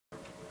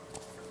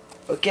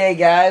Okay,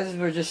 guys,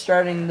 we're just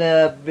starting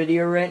the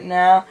video right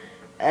now,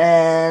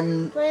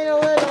 and playing a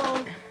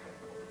little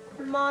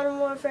Modern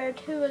Warfare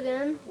 2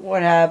 again.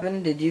 What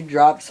happened? Did you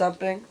drop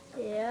something?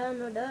 Yeah,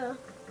 no duh.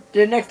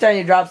 Dude, next time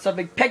you drop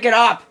something, pick it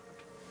up!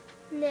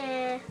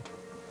 Nah.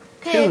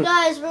 Okay, Dude.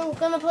 guys, we're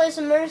gonna play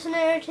some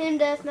Mercenary Team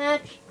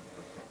Deathmatch.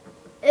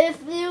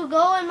 If you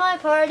go in my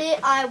party,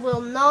 I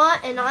will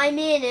not, and I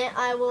mean it,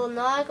 I will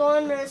not go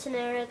on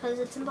Mercenary because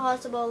it's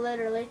impossible,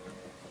 literally.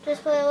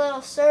 Just play a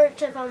little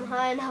search if I'm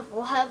high enough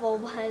level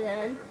by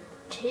then.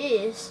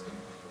 Jeez.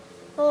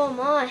 Oh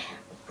my.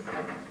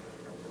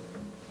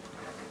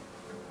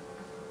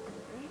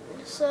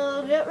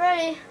 So get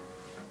ready.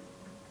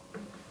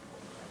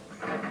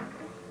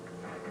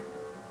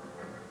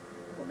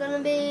 We're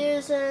gonna be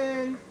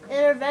using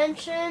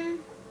Intervention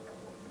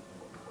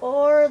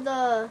or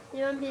the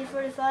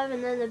UMP-45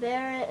 and then the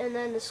Barrett and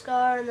then the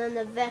Scar and then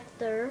the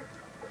Vector.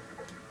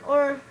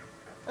 Or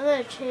I'm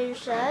gonna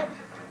change that.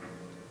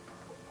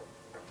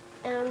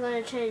 And I'm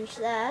going to change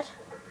that.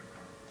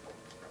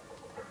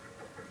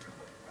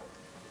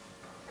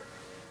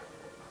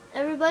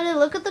 Everybody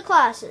look at the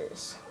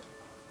classes.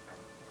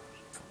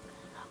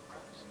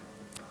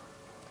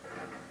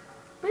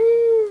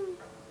 Woo!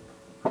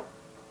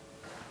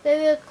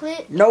 Baby,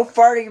 no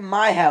farting in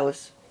my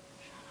house.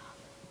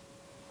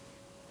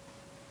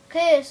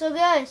 Okay, so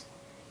guys,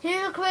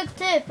 here's a quick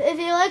tip. If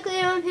you like the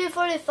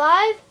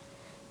UMP-45,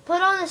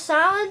 put on the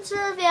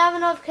silencer if you have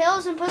enough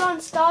kills and put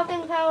on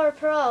Stalking Power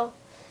Pro.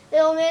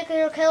 It'll make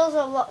your kills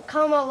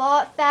come a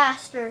lot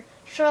faster.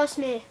 Trust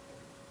me.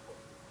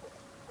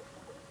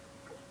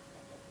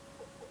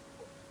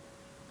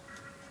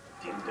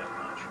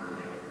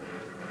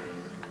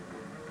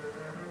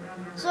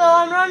 So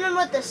I'm running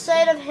with the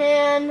Sight of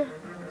Hand,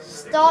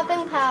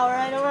 Stopping Power.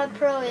 I don't have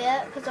Pro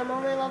yet because I'm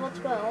only level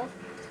 12.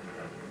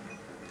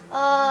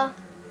 I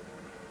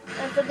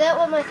forget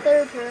what my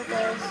third perk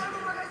is.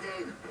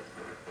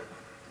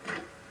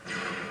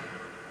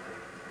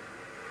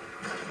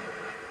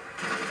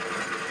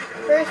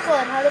 First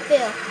blood, how'd it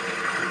feel?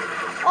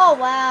 Oh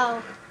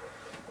wow.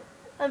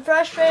 I'm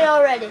frustrated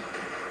already.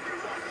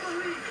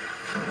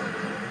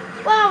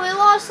 Wow, we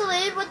lost the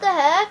lead, what the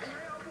heck?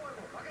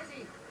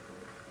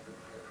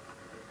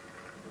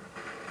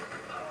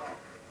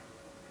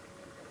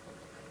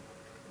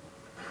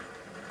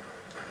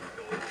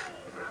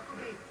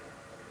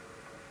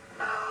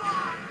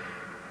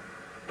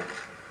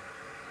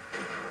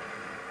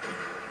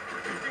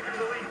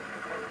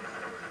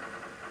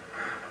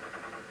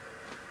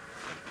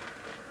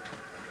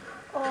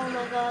 Oh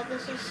my god,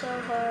 this is so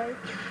hard.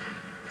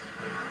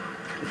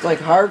 It's like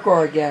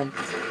hardcore again.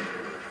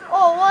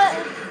 Oh, what?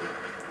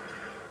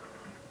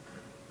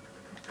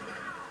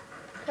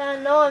 I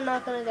know I'm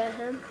not gonna get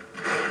him.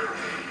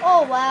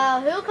 Oh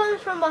wow, who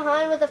comes from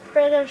behind with a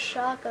friggin'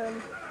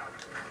 shotgun?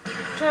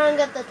 Trying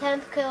to get the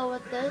 10th kill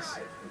with this.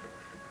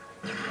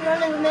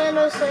 Running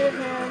commando save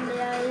hand,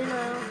 yeah, you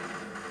know.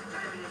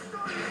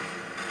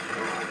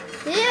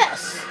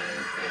 Yes!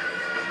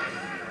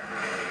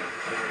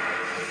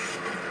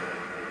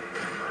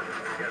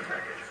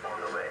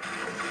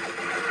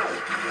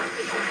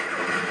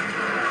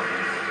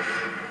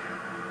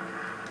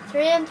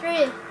 Three and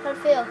three. How'd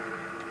it feel?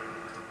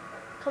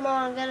 Come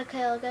on, get a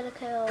kill, get a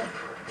kill.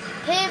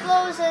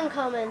 Pavlo's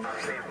incoming.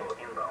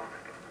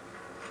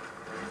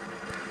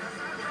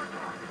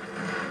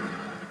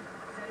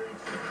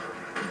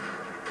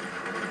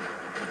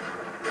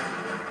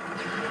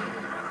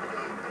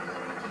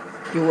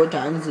 Dude, what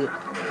time is it?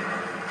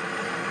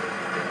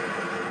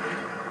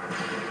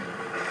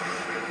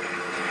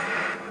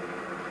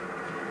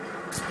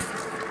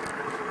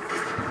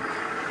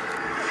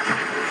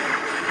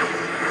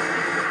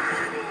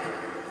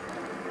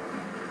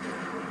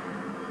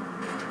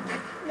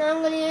 Now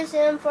I'm going to use the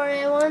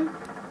M4A1.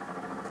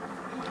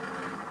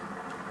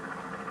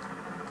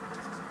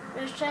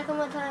 Just checking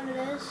what time it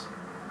is.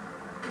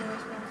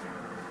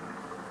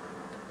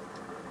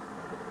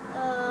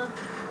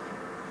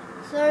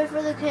 Sorry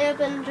for the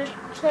camping, just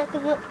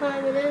checking what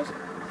time it is.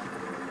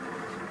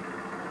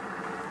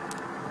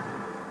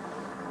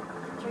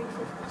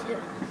 3:52.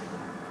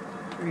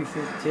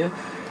 3:52. Yeah.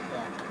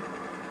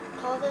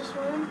 Call this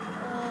one.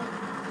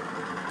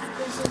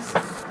 This is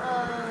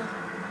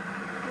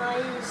my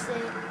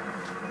estate.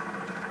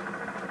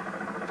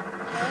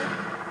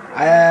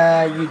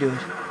 Okay. You do it.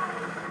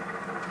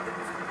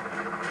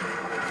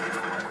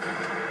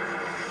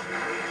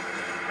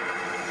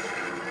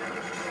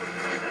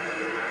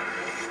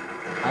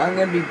 I'm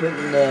gonna be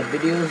putting the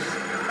videos,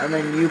 and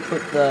then you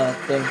put the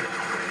thing.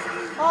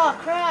 Oh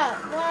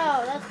crap!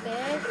 Wow, that's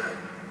big.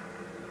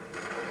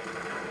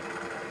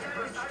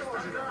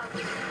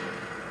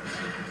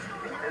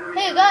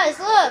 Hey guys,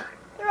 look!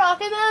 The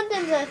Rocky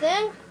Mountains, I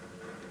think.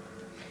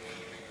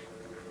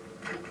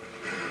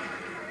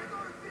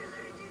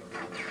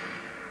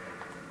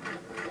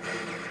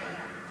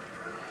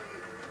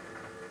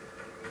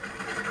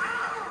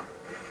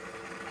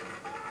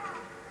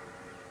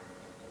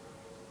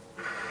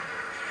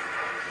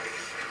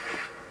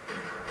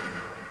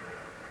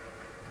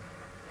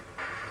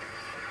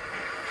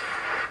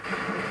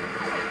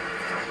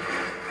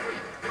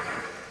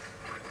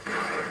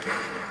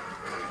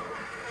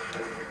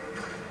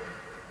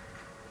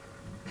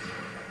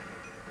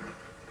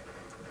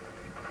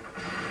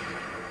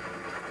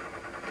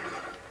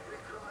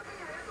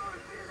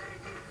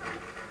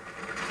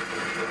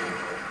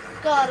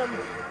 got him.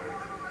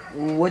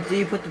 What do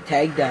you put the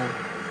tag down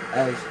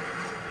as?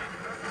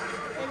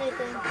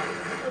 Anything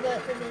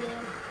about the video.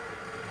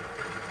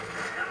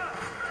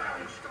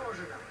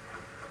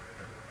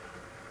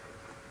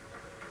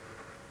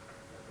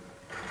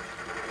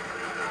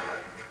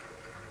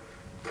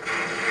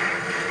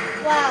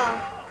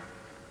 Wow.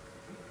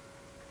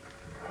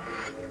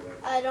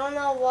 I don't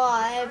know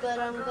why, but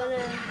I'm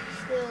gonna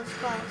steal his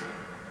class.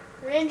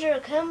 Ranger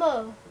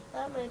Akimbo.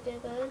 That might be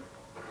good.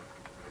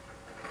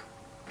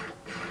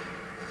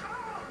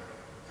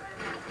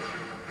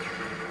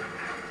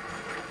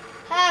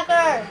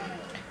 Hacker!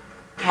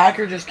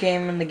 Hacker just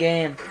came in the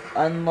game.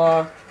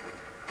 Unlocked.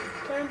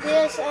 Turn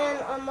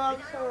PSN, unlock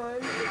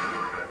someone.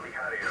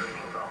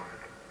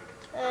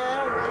 I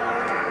don't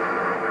care.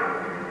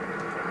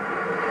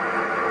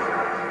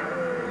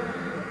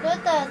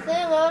 Get that thing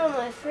out of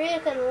my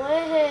freaking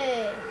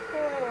way.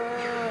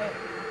 Alright.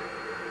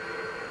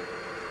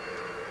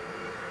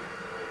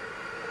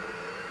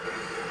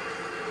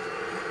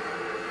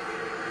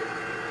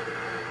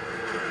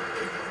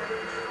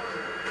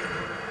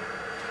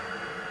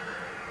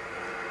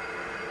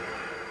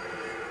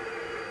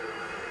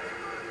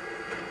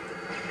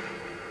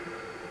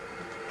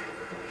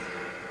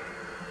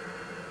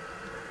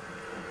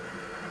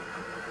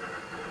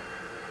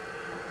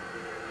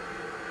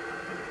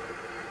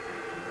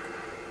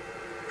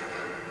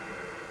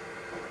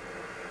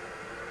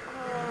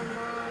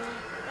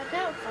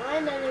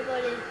 Find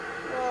anybody.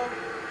 Whoa.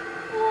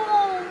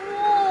 Whoa,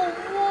 whoa,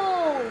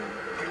 whoa.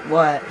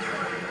 What?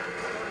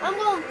 I'm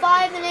going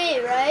 5 and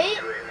 8, right?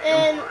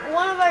 And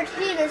one of our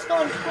team is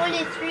going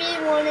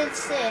 23, 1 and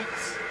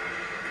 6.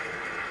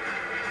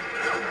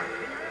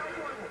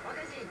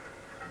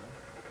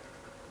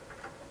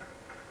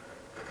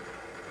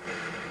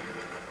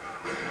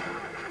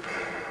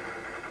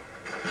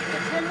 I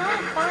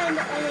cannot find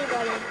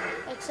anybody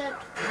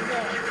except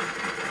them.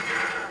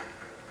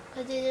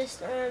 Because they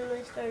just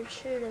randomly started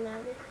shooting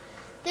at me.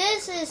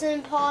 This is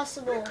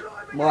impossible.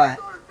 What?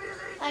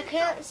 I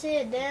can't see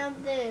a damn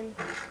thing.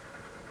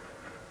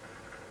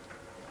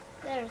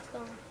 There, it's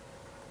gone.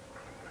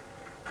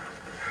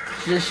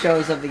 She just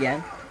shows up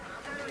again.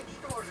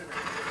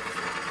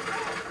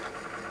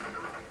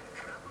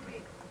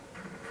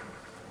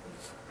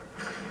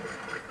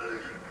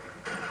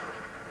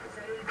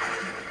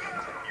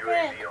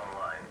 Frick.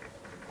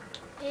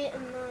 8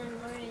 and 9,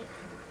 great.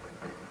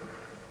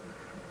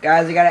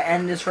 Guys, I gotta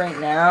end this right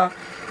now.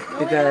 No,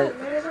 Because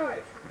no.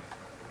 It's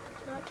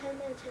not 10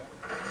 minutes yet.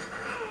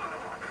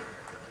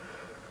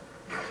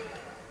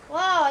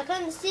 Wow, I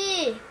couldn't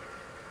see.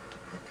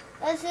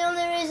 That's the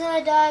only reason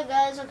I died,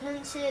 guys. I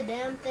couldn't see a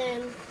damn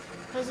thing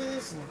because of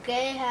this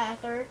gay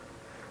hacker.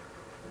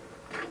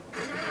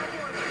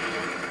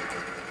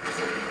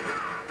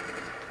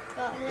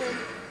 Got him.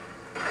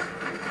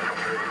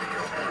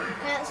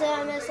 Can't say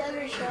I missed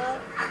every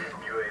shot.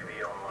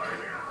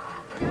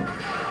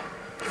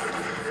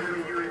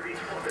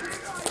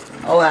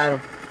 oh,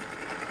 Adam.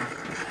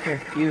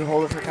 Here, you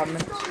hold it for a couple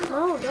minutes.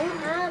 No,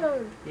 don't add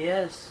him.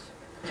 Yes.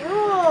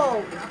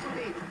 No.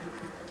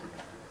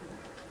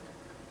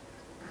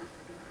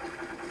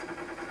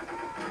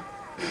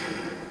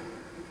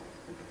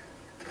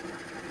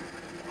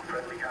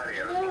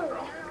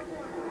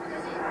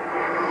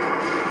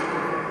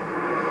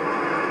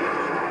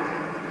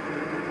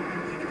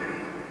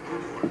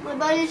 My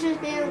buddy's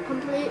just being a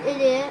complete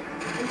idiot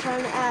and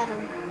trying to add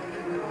him.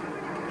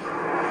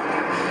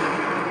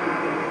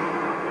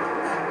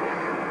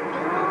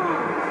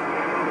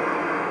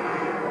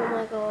 Oh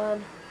my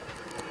god.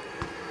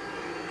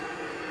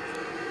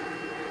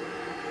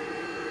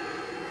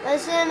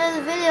 That's the end of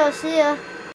the video. See ya.